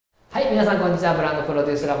はい、皆さんこんにちは。ブランドプロ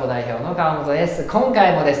デュースラボ代表の川本です。今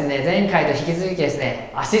回もですね、前回と引き続きです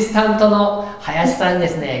ね、アシスタントの林さんにで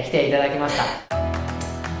すね、来ていただきました。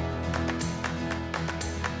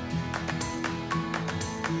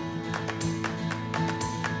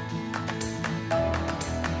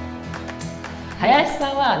林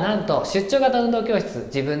さんはなんと出張型運動教室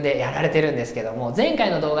自分でやられてるんですけども、前回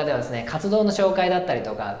の動画ではですね、活動の紹介だったり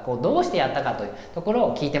とか、どうしてやったかというところ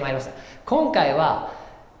を聞いてまいりました。今回は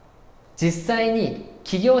実際に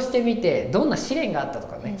起業してみてどんな試練があったと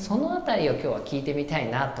かね、そのあたりを今日は聞いてみた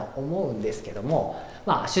いなと思うんですけども、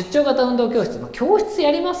出張型運動教室、教室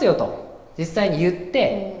やりますよと実際に言っ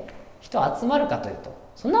て人集まるかというと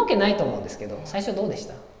そんなわけないと思うんですけど、最初どうでし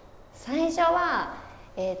た？最初は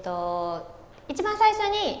一番最初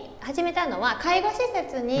に始めたのは介護施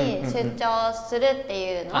設に出張するって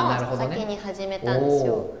いうのを先に始めたんです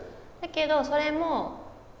よ。だけどそれも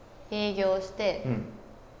営業して、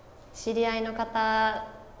知り合いの方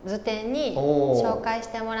図店に紹介し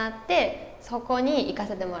てもらって、そこに行か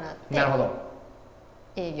せてもらって、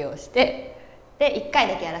営業してで1回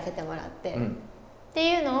だけやらせてもらって、って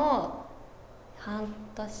いうのを半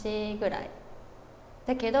年ぐらい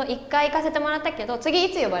だけど1回行かせてもらったけど、次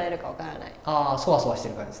いつ呼ばれるかわからない。ああ、そわそわして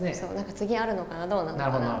る感じですね。そう、なんか次あるのかな、どうなの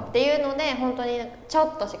かなっていうので、本当にちょ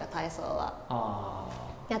っとしか体操は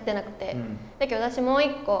やってなくて、だけど私もう一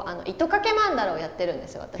個糸掛けマンダラをやってるんで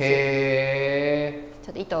すよ。私ち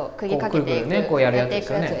ょっと糸を釘かけていくやってい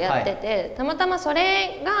くやつをやってて、たまたまそ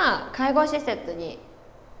れが介護施設に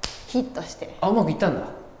ヒットして、うまくいったんだ。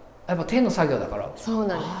やっぱ手の作業だから。そう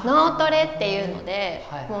なんです。脳トレっていうので、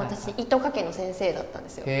もう私糸掛けの先生だったんで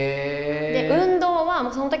すよ。で運動は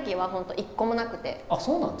もうその時は本当一個もなくて。あ、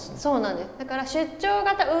そうなんですね。そうなんです。だから出張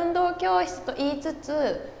型運動教室と言いつ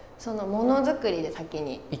つ、そのものづくりで先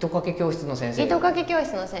に糸掛け教室の先生、糸掛け教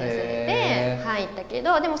室の先生で入ったけ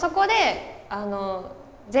ど、でもそこで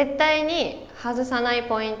絶対に外さない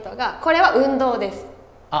ポイントが、これは運動です。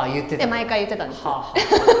言ってた。で毎回言ってたんですよ。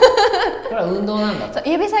これは運動なんだと。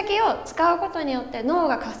指先を使うことによって脳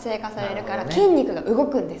が活性化されるから筋肉が動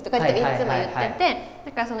くんですとかっていつも言ってて、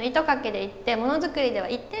だからその糸掛けで言ってものづくりでは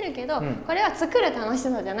言ってるけど、これは作る楽し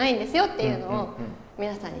さじゃないんですよっていうのを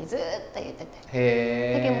皆さんにずっと言って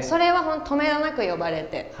て、だけどそれは止めどなく呼ばれ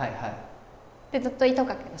て、でずっと糸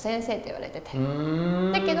掛けの先生って言われてて、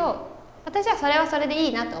だけど私はそれはそれでい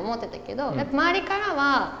いなと思ってたけど、やっぱ周りから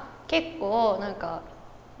は結構なんか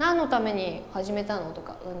何のために始めたのと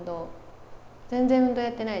か、運動全然運動や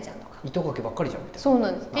ってないじゃんとか、糸掛けばっかりじゃんみたいな。そうな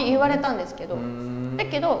んですって言われたんですけど、だ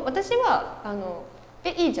けど私は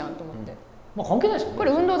いいじゃんと思って、関係ないですよね、こ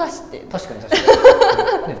れ運動だしって。確かに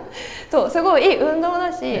そう、すごいいい運動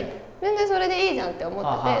だし、全然それでいいじゃんって思っ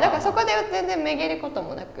てて、だからそこで全然めげること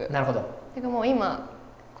もなく、なるほど。だからもう今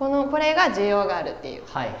これが需要があるっていう。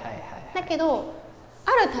だけど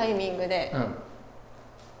あるタイミングで、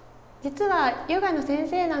実はヨガの先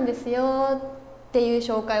生なんですよっていう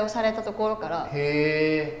紹介をされたところから、なん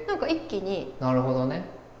か一気になるほどね、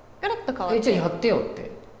ガラッと変わって、じゃあやってよって、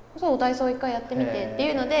そう、体操一回やってみてって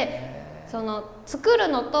いうので、その作る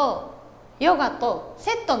のとヨガと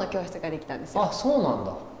セットの教室ができたんですよ。あ、そうなん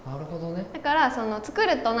だ。なるほどね。だからその作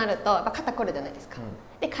るとなるとやっぱ肩こるじゃないですか、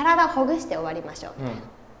で体をほぐして終わりましょうみたいな、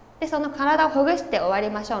でその体をほぐして終わり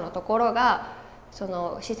ましょうのところが、そ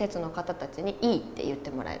の施設の方たちにいいって言っ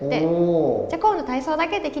てもらえて、じゃあ今度体操だ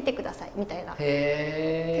けで来てくださいみたいなっ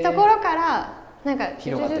てところからなんかズ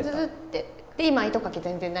ズズズって、で今糸掛け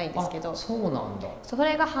全然ないんですけど、そうなんだ。そ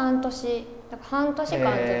れが半年、だから半年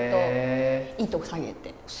間ずっと糸下げ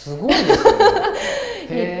て、すごいですね。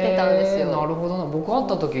言ってたんですよ。なるほどな。僕会っ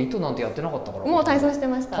た時糸なんてやってなかったから、もう体操して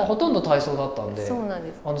ました。ほとんど体操だったんで。そうなん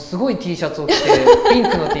です。すごい T シャツを着てピン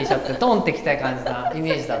クの T シャツでトンって着た感じなイ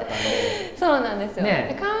メージだったんで。そうなんですよ。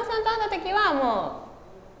で川本さんと会った時はも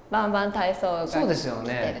うバンバン体操が来て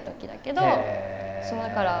る時だけど、そうだ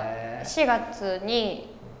から4月に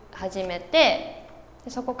始めて、で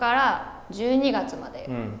そこから12月まで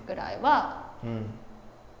ぐらいは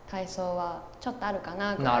体操はちょっとあるか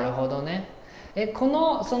なぐらい。なるほどね。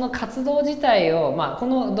その活動自体を、こ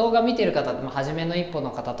の動画見てる方、初めの一歩の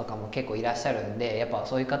方とかも結構いらっしゃるんで、やっぱ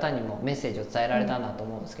そういう方にもメッセージを伝えられたなと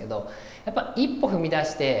思うんですけど、やっぱ一歩踏み出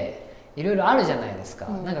していろいろあるじゃないですか、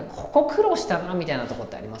なんかここ苦労したなみたいなとこっ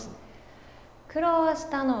てあります？苦労し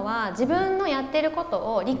たのは自分のやってるこ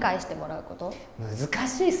とを理解してもらうこと。難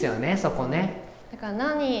しいですよね、そこね。だから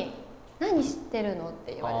何してるのっ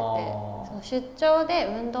て言われて、その出張で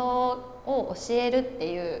運動を教えるって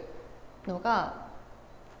いうのが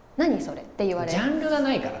何それって言われる。ジャンルが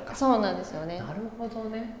ないからか。そうなんですよね。なるほど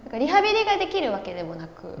ね。だからリハビリができるわけでもな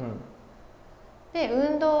く、で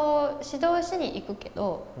運動指導しに行くけ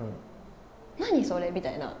ど、何それみ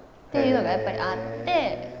たいなっていうのがやっぱりあっ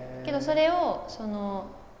てけどそれを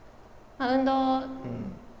運動を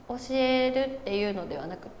教えるっていうのでは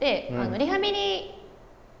なくて、リハビリ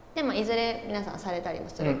でもいずれ皆さんされたりも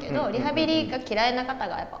するけど、リハビリが嫌いな方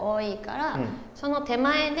がやっぱ多いから、その手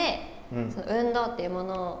前で、その運動っていうも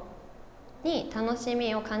のに楽し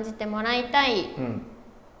みを感じてもらいたいっ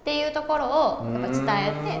ていうところをやっぱ伝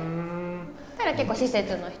えて、ただ結構施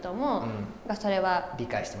設の人もがそれは理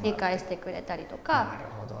解してくれたりとか、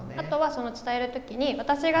あとはその伝える時に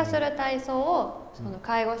私がする体操をその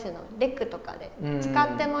介護士のレックとかで使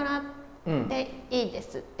ってもらっていいで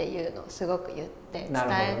すっていうのをすごく言って伝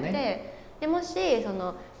えて、でもしそ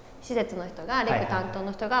の施設の人がレック担当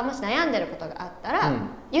の人がもし悩んでることがあったら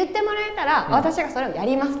言ってもらえたら私がそれをや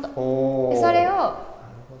りますと、でそれを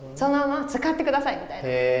そのまま使ってくださいみたいなっ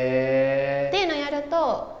ていうのをやる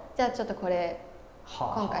と、じゃあちょっとこれ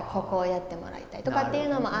今回ここをやってもらいたいとかっていう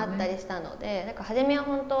のもあったりしたので、なんか初めは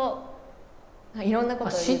本当いろんなこ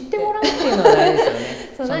とを知ってもらうっていうのは大事ですよ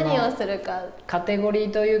ねそう何をするかカテゴリ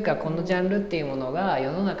ーというかこのジャンルっていうものが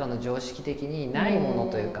世の中の常識的にないもの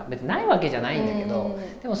というか、別にないわけじゃないんだけど、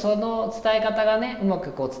でもその伝え方がねうま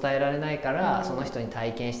くこう伝えられないから、その人に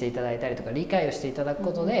体験していただいたりとか理解をしていただく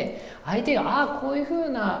ことで、相手がああこういうふう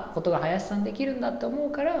なことが林さんできるんだって思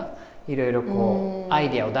うから、いろいろこうアイ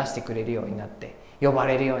デアを出してくれるようになって呼ば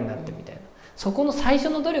れるようになってみたいな、そこの最初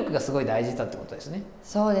の努力がすごい大事だってことですね。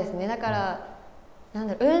そうですね。だから、なん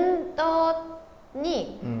だろう、運動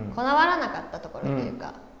にこだわらなかったところという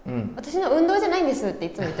か、私の運動じゃないんですって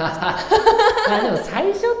いつも言ってましたでも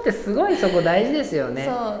最初ってすごいそこ大事ですよね。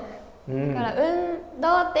そう、だから運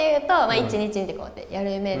動っていうと、一日にこうやってや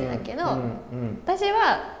るイメージだけど、私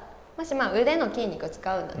はもし腕の筋肉を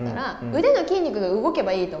使うんだったら、腕の筋肉が動け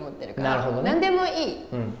ばいいと思ってるから、何でもいい、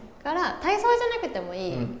から体操じゃなくてもい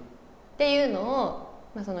いっていうの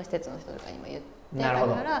を、その施設の人とかにも言ってだか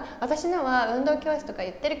ら私のは運動教室とか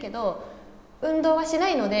言ってるけど運動はしな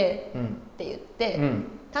いのでって言って、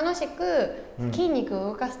楽しく筋肉を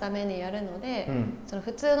動かすためにやるので、その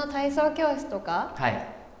普通の体操教室とか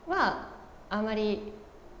はあまり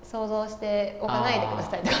想像しておかないでくだ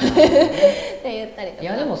さいとかって言ったりとか。い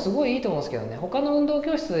やでもすごいいいと思うんですけどね、他の運動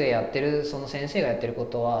教室でやってるその先生がやってるこ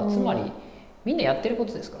とは、つまりみんなやってるこ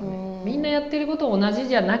とですからね。みんなやってること同じ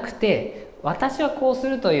じゃなくて、私はこうす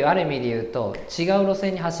るというある意味で言うと違う路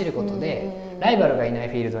線に走ることでライバルがいない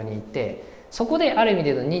フィールドに行って、そこである意味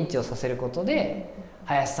で言うと認知をさせることで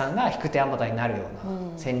林さんが引く手あまたになるような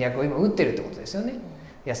戦略を今打ってるってことですよね。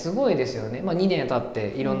いやすごいですよね。2年経って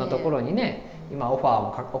いろんなところにね今オフ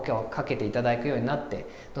ァーをかけていただくようになって、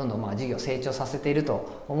どんどん事業を成長させている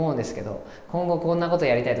と思うんですけど、今後こんなこと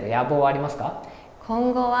やりたいとか野望はありますか？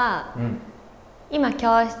今後は、今教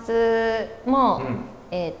室も、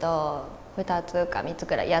2つか3つ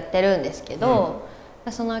くらいやってるんですけど、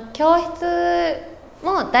その教室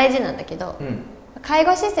も大事なんだけど、介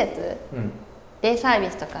護施設、デイサービ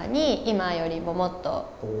スとかに今よりももっ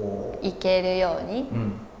と行けるように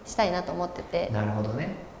したいなと思ってて、なるほど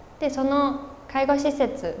ね。でその介護施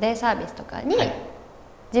設デイサービスとかに、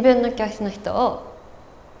自分の教室の人を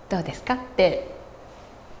どうですかって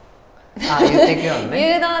言っていくような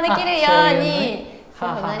ね誘導できるように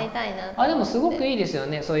なりたいな。でもすごくいいですよ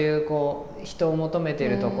ね。そういう人を求めてい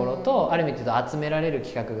るところと、ある意味で言うと集められる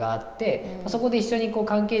企画があって、そこで一緒に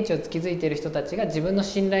関係値を築いている人たちが自分の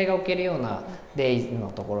信頼がおけるようなデイの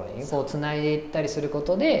ところにつないでいったりするこ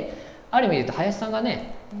とで、ある意味で言うと林さんが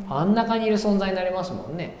ね、あん中にいる存在になりますも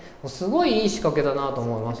んね。すごいいい仕掛けだなと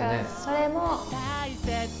思いますね。それも仕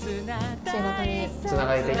事につな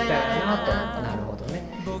がれていきたいなと。なるほどね。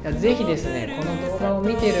ぜひですね、この動画を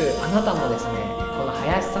見てるあなたもですね、この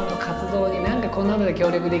林さんの活動になんかこんなので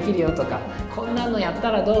協力できるよとか、こんなのやっ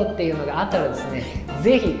たらどうっていうのがあったらですね、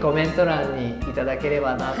ぜひコメント欄にいただけれ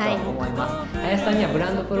ばなと思います。林さんにはブラ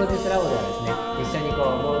ンドプロデュースラボではですね、一緒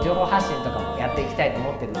に情報発信とかもやっていきたいと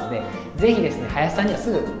思ってるので、ぜひですね、林さんには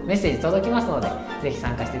すぐメッセージ届きますので、ぜひ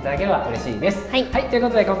参加していただければ嬉しいです。というこ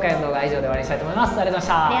とで今回の動画は以上で終わりにしたいと思います。ありがとうございまし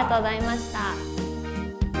た。ありがとうございました。